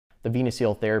The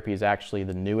VenaSeal therapy is actually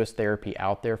the newest therapy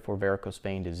out there for varicose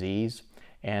vein disease.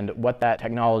 And what that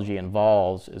technology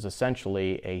involves is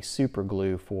essentially a super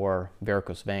glue for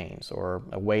varicose veins, or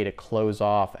a way to close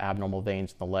off abnormal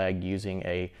veins in the leg using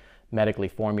a medically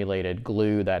formulated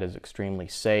glue that is extremely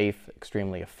safe,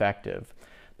 extremely effective.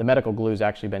 The medical glue has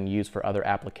actually been used for other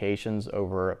applications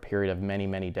over a period of many,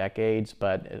 many decades,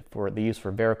 but for the use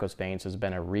for varicose veins has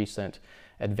been a recent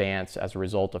advance as a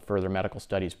result of further medical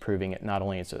studies proving it not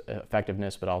only its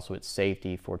effectiveness but also its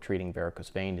safety for treating varicose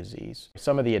vein disease.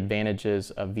 Some of the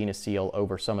advantages of VenaSeal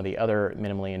over some of the other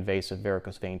minimally invasive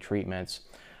varicose vein treatments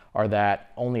are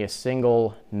that only a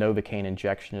single Novocaine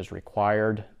injection is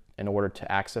required in order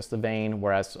to access the vein,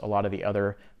 whereas a lot of the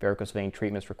other varicose vein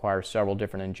treatments require several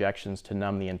different injections to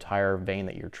numb the entire vein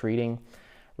that you're treating.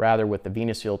 Rather, with the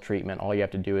VenaSeal treatment, all you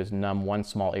have to do is numb one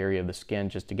small area of the skin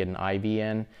just to get an IV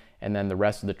in, and then the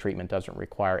rest of the treatment doesn't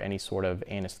require any sort of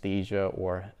anesthesia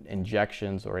or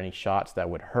injections or any shots that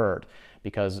would hurt,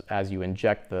 because as you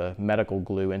inject the medical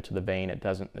glue into the vein,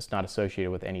 it's not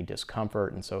associated with any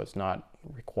discomfort, and so it's not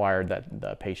required that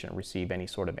the patient receive any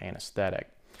sort of anesthetic.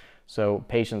 So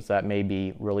patients that may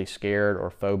be really scared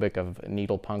or phobic of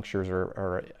needle punctures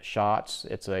or shots,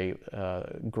 it's a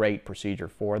great procedure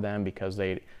for them because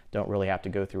they don't really have to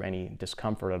go through any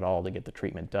discomfort at all to get the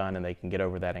treatment done, and they can get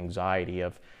over that anxiety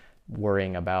of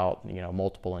worrying about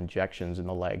multiple injections in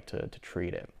the leg to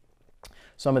treat it.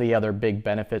 Some of the other big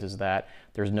benefits is that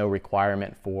there's no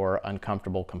requirement for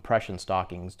uncomfortable compression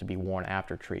stockings to be worn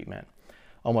after treatment.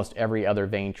 Almost every other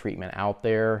vein treatment out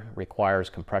there requires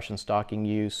compression stocking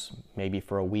use, maybe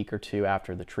for a week or two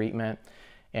after the treatment.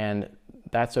 And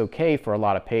that's okay for a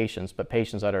lot of patients, but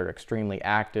patients that are extremely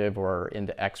active or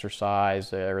into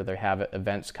exercise, or they have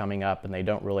events coming up and they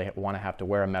don't really want to have to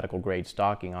wear a medical grade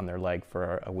stocking on their leg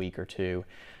for a week or two,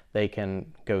 they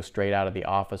can go straight out of the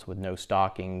office with no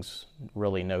stockings,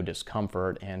 really no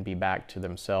discomfort, and be back to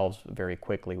themselves very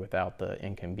quickly without the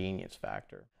inconvenience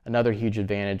factor. Another huge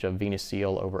advantage of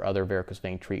VenaSeal over other varicose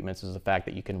vein treatments is the fact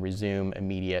that you can resume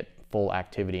immediate full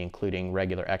activity, including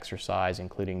regular exercise,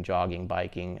 including jogging,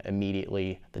 biking,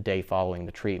 immediately the day following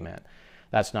the treatment.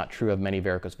 That's not true of many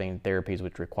varicose vein therapies,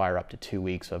 which require up to 2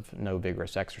 weeks of no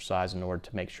vigorous exercise in order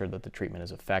to make sure that the treatment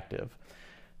is effective.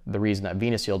 The reason that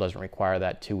VenaSeal doesn't require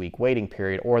that 2-week waiting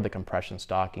period or the compression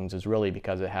stockings is really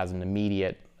because it has an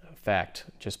immediate effect.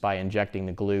 Just by injecting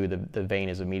the glue, the vein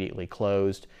is immediately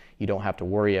closed. You don't have to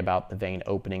worry about the vein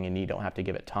opening, and you don't have to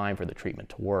give it time for the treatment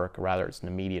to work. Rather, it's an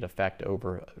immediate effect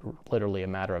over literally a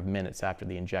matter of minutes after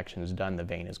the injection is done, the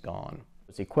vein is gone.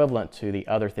 It's equivalent to the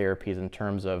other therapies in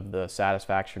terms of the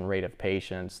satisfaction rate of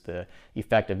patients, the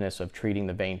effectiveness of treating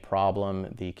the vein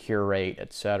problem, the cure rate,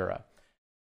 etc.